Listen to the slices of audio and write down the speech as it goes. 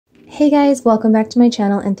Hey guys, welcome back to my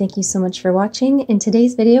channel and thank you so much for watching. In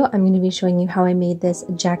today's video, I'm going to be showing you how I made this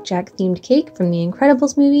Jack Jack themed cake from the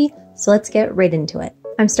Incredibles movie, so let's get right into it.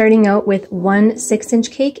 I'm starting out with one 6-inch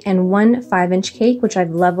cake and one 5-inch cake, which I've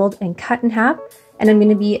leveled and cut in half, and I'm going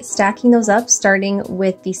to be stacking those up, starting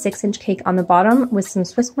with the 6-inch cake on the bottom with some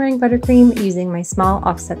Swiss meringue buttercream using my small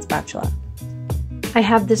offset spatula. I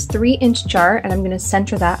have this 3-inch jar and I'm going to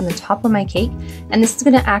center that on the top of my cake, and this is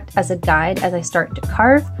going to act as a guide as I start to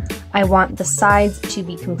carve. I want the sides to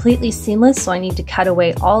be completely seamless, so I need to cut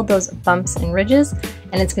away all those bumps and ridges,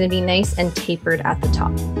 and it's going to be nice and tapered at the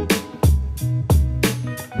top.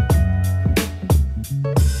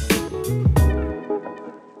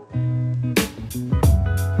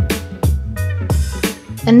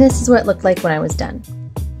 And this is what it looked like when I was done.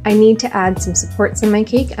 I need to add some supports in my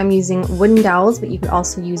cake. I'm using wooden dowels, but you could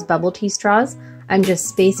also use bubble tea straws. I'm just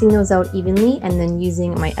spacing those out evenly, and then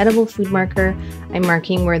using my edible food marker, I'm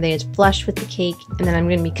marking where they is flush with the cake, and then I'm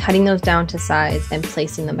going to be cutting those down to size and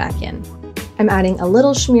placing them back in. I'm adding a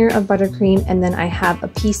little smear of buttercream, and then I have a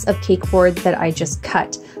piece of cake board that I just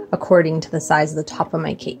cut according to the size of the top of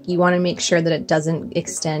my cake. You want to make sure that it doesn't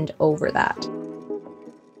extend over that.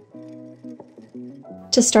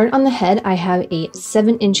 To start on the head, I have a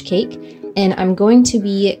 7-inch cake, and I'm going to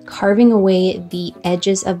be carving away the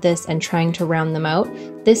edges of this and trying to round them out.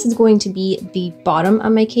 This is going to be the bottom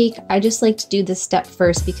of my cake. I just like to do this step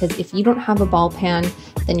first because if you don't have a ball pan,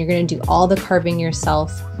 then you're going to do all the carving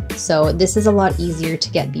yourself. So this is a lot easier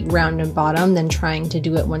to get the round and bottom than trying to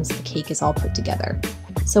do it once the cake is all put together.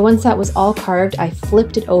 So once that was all carved, I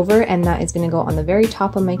flipped it over, and that is going to go on the very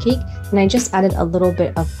top of my cake, and I just added a little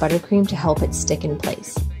bit of buttercream to help it stick in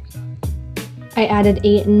place. I added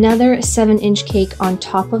another 7-inch cake on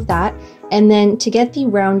top of that, and then to get the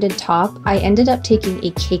rounded top, I ended up taking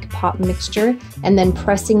a cake pop mixture and then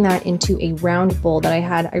pressing that into a round bowl that I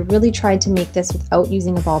had. I really tried to make this without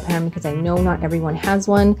using a ball pan because I know not everyone has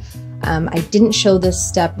one. I didn't show this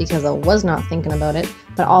step because I was not thinking about it,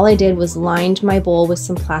 but all I did was lined my bowl with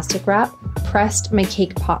some plastic wrap, pressed my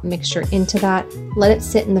cake pop mixture into that, let it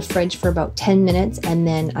sit in the fridge for about 10 minutes, and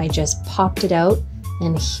then I just popped it out,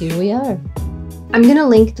 and here we are. I'm going to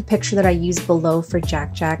link the picture that I used below for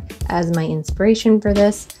Jack Jack as my inspiration for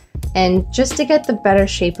this, and just to get the better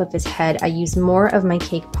shape of his head, I used more of my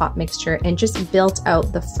cake pop mixture and just built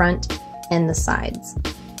out the front and the sides.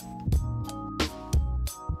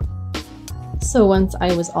 So once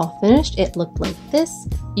I was all finished, it looked like this.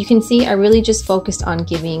 You can see I really just focused on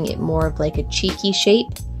giving it more of like a cheeky shape,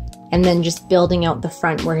 and then just building out the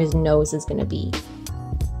front where his nose is going to be.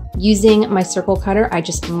 Using my circle cutter, I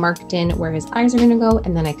just marked in where his eyes are going to go,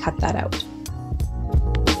 and then I cut that out.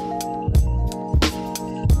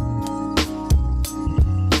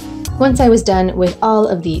 Once I was done with all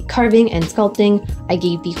of the carving and sculpting, I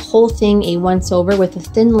gave the whole thing a once over with a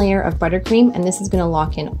thin layer of buttercream, and this is going to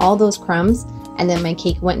lock in all those crumbs, and then my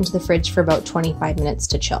cake went into the fridge for about 25 minutes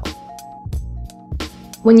to chill.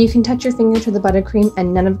 When you can touch your finger to the buttercream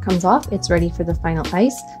and none of it comes off, it's ready for the final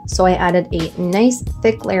ice. So I added a nice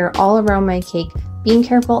thick layer all around my cake, being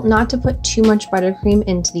careful not to put too much buttercream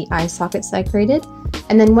into the eye sockets I created.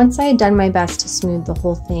 And then once I had done my best to smooth the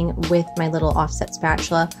whole thing with my little offset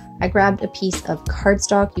spatula, I grabbed a piece of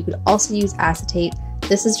cardstock. You could also use acetate.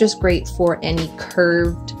 This is just great for any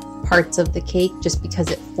curved parts of the cake just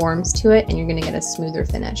because it forms to it and you're going to get a smoother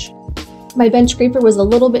finish. My bench scraper was a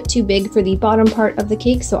little bit too big for the bottom part of the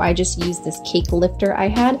cake, so I just used this cake lifter I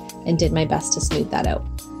had and did my best to smooth that out.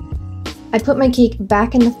 I put my cake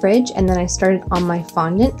back in the fridge, and then I started on my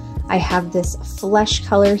fondant. I have this flesh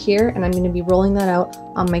color here, and I'm going to be rolling that out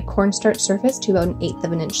on my cornstarch surface to about 1/8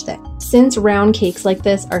 of an inch thick. Since round cakes like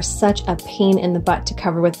this are such a pain in the butt to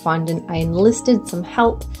cover with fondant, I enlisted some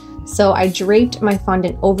help. So I draped my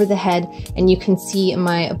fondant over the head, and you can see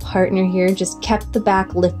my partner here just kept the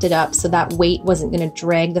back lifted up so that weight wasn't going to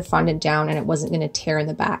drag the fondant down and it wasn't going to tear in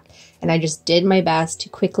the back. And I just did my best to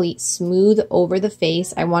quickly smooth over the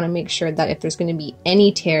face. I want to make sure that if there's going to be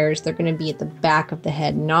any tears, they're going to be at the back of the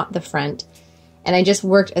head, not the front. And I just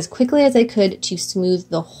worked as quickly as I could to smooth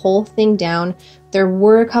the whole thing down. There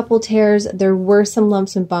were a couple tears, there were some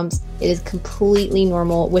lumps and bumps. It is completely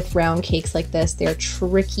normal with round cakes like this. They are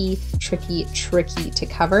tricky to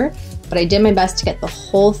cover, but I did my best to get the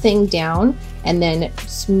whole thing down and then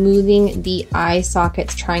smoothing the eye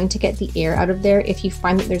sockets, trying to get the air out of there. If you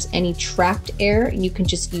find that there's any trapped air, you can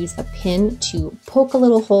just use a pin to poke a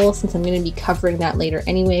little hole, since I'm going to be covering that later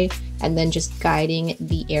anyway, and then just guiding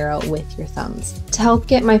the air out with your thumbs. To help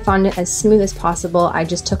get my fondant as smooth as possible, I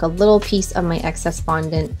just took a little piece of my excess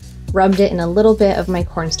fondant, rubbed it in a little bit of my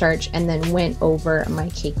cornstarch, and then went over my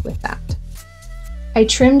cake with that. I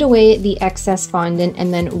trimmed away the excess fondant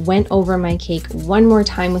and then went over my cake one more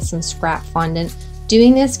time with some scrap fondant.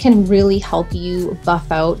 Doing this can really help you buff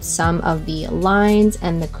out some of the lines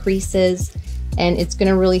and the creases, and it's going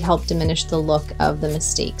to really help diminish the look of the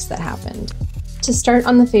mistakes that happened. To start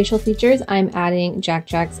on the facial features, I'm adding Jack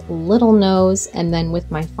Jack's little nose, and then with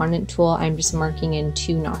my fondant tool, I'm just marking in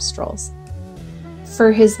 2 nostrils.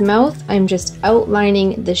 For his mouth, I'm just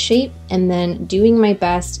outlining the shape and then doing my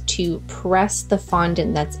best to press the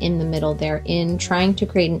fondant that's in the middle there in, trying to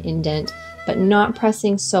create an indent, but not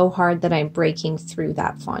pressing so hard that I'm breaking through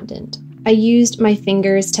that fondant. I used my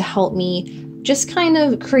fingers to help me just kind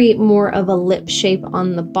of create more of a lip shape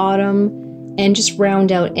on the bottom and just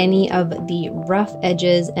round out any of the rough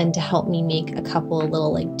edges and to help me make a couple of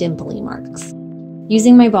little like dimply marks.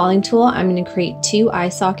 Using my balling tool, I'm going to create 2 eye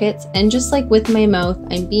sockets, and just like with my mouth,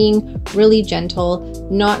 I'm being really gentle,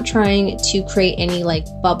 not trying to create any like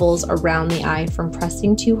bubbles around the eye from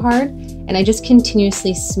pressing too hard, and I just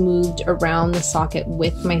continuously smoothed around the socket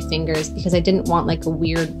with my fingers because I didn't want like a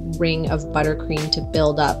weird ring of buttercream to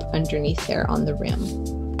build up underneath there on the rim.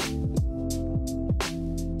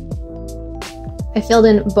 I filled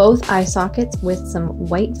in both eye sockets with some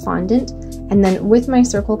white fondant, and then with my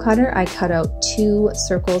circle cutter, I cut out 2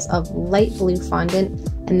 circles of light blue fondant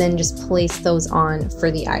and then just placed those on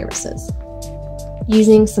for the irises.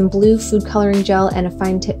 Using some blue food coloring gel and a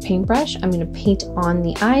fine tip paintbrush, I'm going to paint on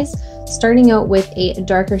the eyes, starting out with a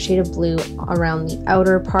darker shade of blue around the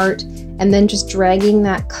outer part, and then just dragging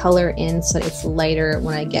that color in so it's lighter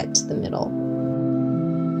when I get to the middle.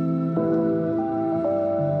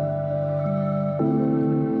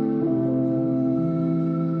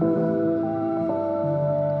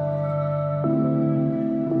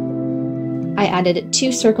 I added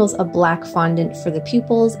 2 circles of black fondant for the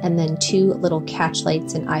pupils and then 2 little catch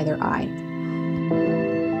lights in either eye.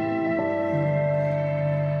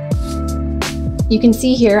 You can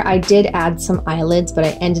see here I did add some eyelids, but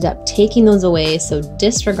I ended up taking those away, so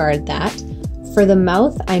disregard that. For the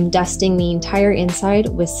mouth, I'm dusting the entire inside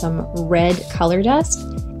with some red color dust,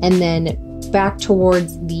 and then back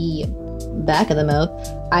towards the back of the mouth,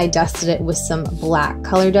 I dusted it with some black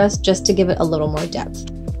color dust just to give it a little more depth.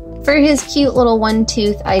 For his cute little one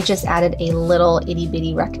tooth, I just added a little itty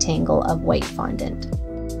bitty rectangle of white fondant.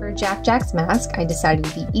 For Jack Jack's mask, I decided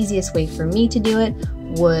the easiest way for me to do it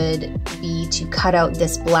would be to cut out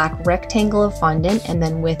this black rectangle of fondant, and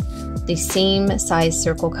then with the same size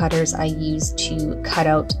circle cutters I used to cut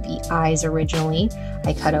out the eyes originally,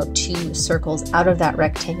 I cut out 2 circles out of that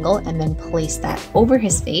rectangle and then placed that over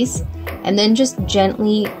his face, and then just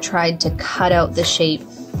gently tried to cut out the shape,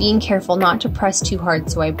 being careful not to press too hard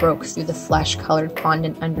so I broke through the flesh colored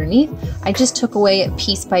fondant underneath. I just took away it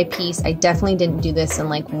piece by piece. I definitely didn't do this in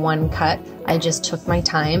like one cut. I just took my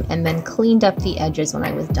time and then cleaned up the edges when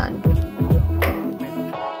I was done.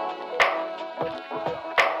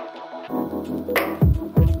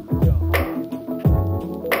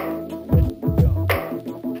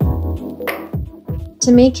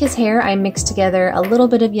 To make his hair, I mixed together a little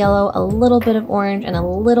bit of yellow, a little bit of orange, and a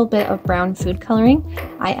little bit of brown food coloring.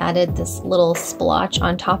 I added this little splotch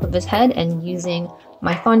on top of his head, and using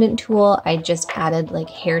my fondant tool, I just added like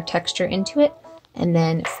hair texture into it. And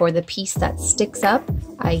then for the piece that sticks up,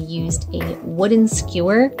 I used a wooden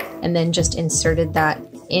skewer and then just inserted that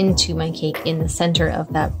into my cake in the center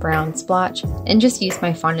of that brown splotch, and just used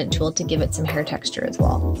my fondant tool to give it some hair texture as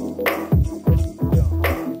well.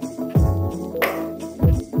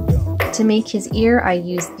 To make his ear, I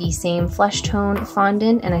used the same flesh tone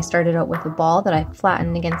fondant, and I started out with a ball that I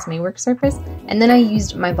flattened against my work surface, and then I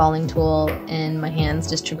used my balling tool and my hands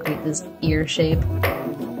just to create this ear shape.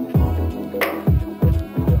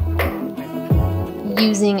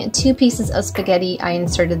 Using 2 pieces of spaghetti, I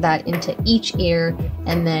inserted that into each ear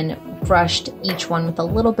and then brushed each one with a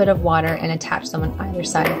little bit of water and attached them on either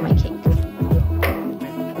side of my cake.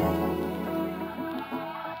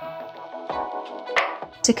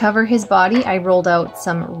 To cover his body, I rolled out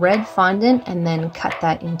some red fondant and then cut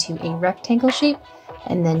that into a rectangle shape,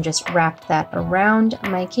 and then just wrapped that around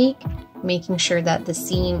my cake, making sure that the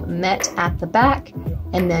seam met at the back,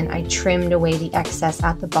 and then I trimmed away the excess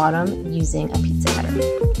at the bottom using a pizza cutter.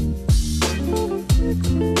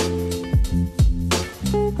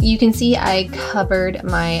 You can see I covered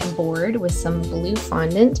my board with some blue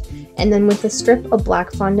fondant, and then with a strip of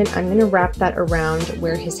black fondant, I'm going to wrap that around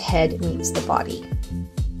where his head meets the body.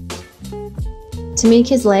 To make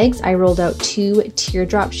his legs, I rolled out 2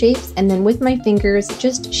 teardrop shapes, and then with my fingers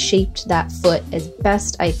just shaped that foot as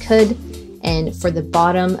best I could, and for the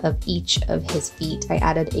bottom of each of his feet, I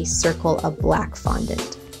added a circle of black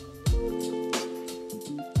fondant.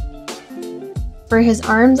 For his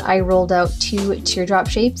arms, I rolled out 2 teardrop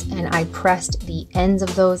shapes and I pressed the ends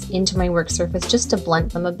of those into my work surface just to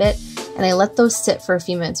blunt them a bit, and I let those sit for a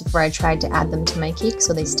few minutes before I tried to add them to my cake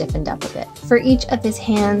so they stiffened up a bit. For each of his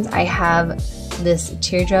hands, I have this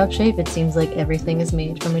teardrop shape. It seems like everything is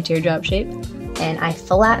made from a teardrop shape. And I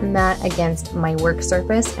flatten that against my work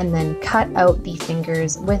surface and then cut out the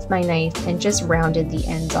fingers with my knife and just rounded the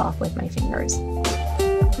ends off with my fingers.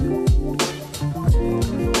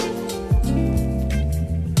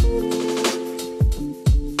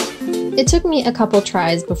 It took me a couple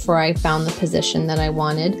tries before I found the position that I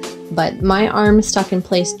wanted, but my arm stuck in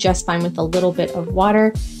place just fine with a little bit of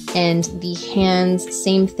water, and the hands,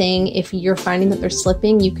 same thing. If you're finding that they're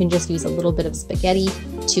slipping, you can just use a little bit of spaghetti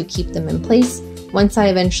to keep them in place. Once I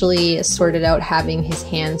eventually sorted out having his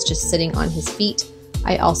hands just sitting on his feet,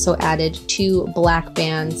 I also added 2 black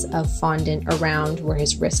bands of fondant around where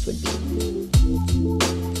his wrist would be.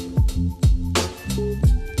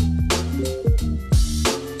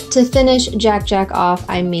 To finish Jack Jack off,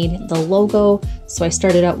 I made the logo. So I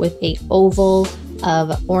started out with an oval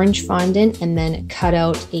of orange fondant and then cut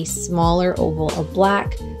out a smaller oval of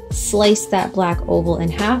black, sliced that black oval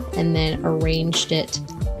in half, and then arranged it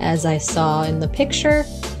as I saw in the picture.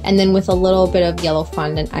 And then with a little bit of yellow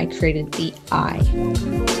fondant, I created the eye.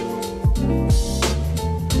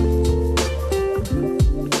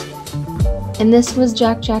 And this was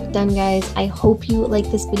Jack Jack done, guys. I hope you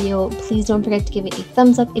liked this video. Please don't forget to give it a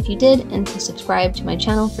thumbs up if you did, and to subscribe to my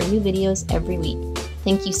channel for new videos every week.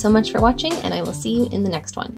 Thank you so much for watching, and I will see you in the next one.